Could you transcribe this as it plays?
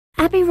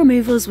Abbey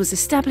Removals was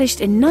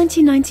established in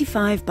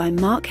 1995 by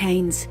Mark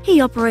Haynes.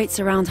 He operates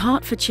around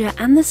Hertfordshire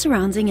and the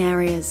surrounding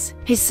areas.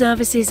 His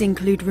services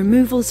include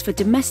removals for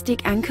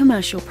domestic and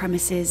commercial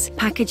premises,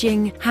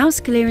 packaging, house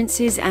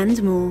clearances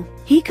and more.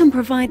 He can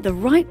provide the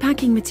right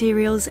packing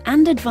materials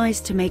and advice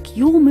to make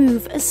your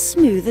move as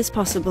smooth as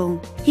possible.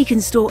 He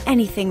can store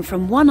anything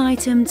from one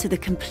item to the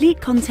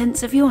complete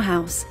contents of your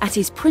house at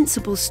his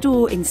principal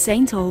store in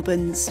St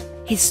Albans.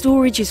 His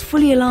storage is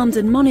fully alarmed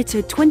and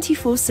monitored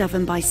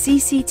 24/7 by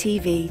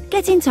CCTV.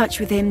 Get in touch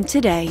with him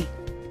today.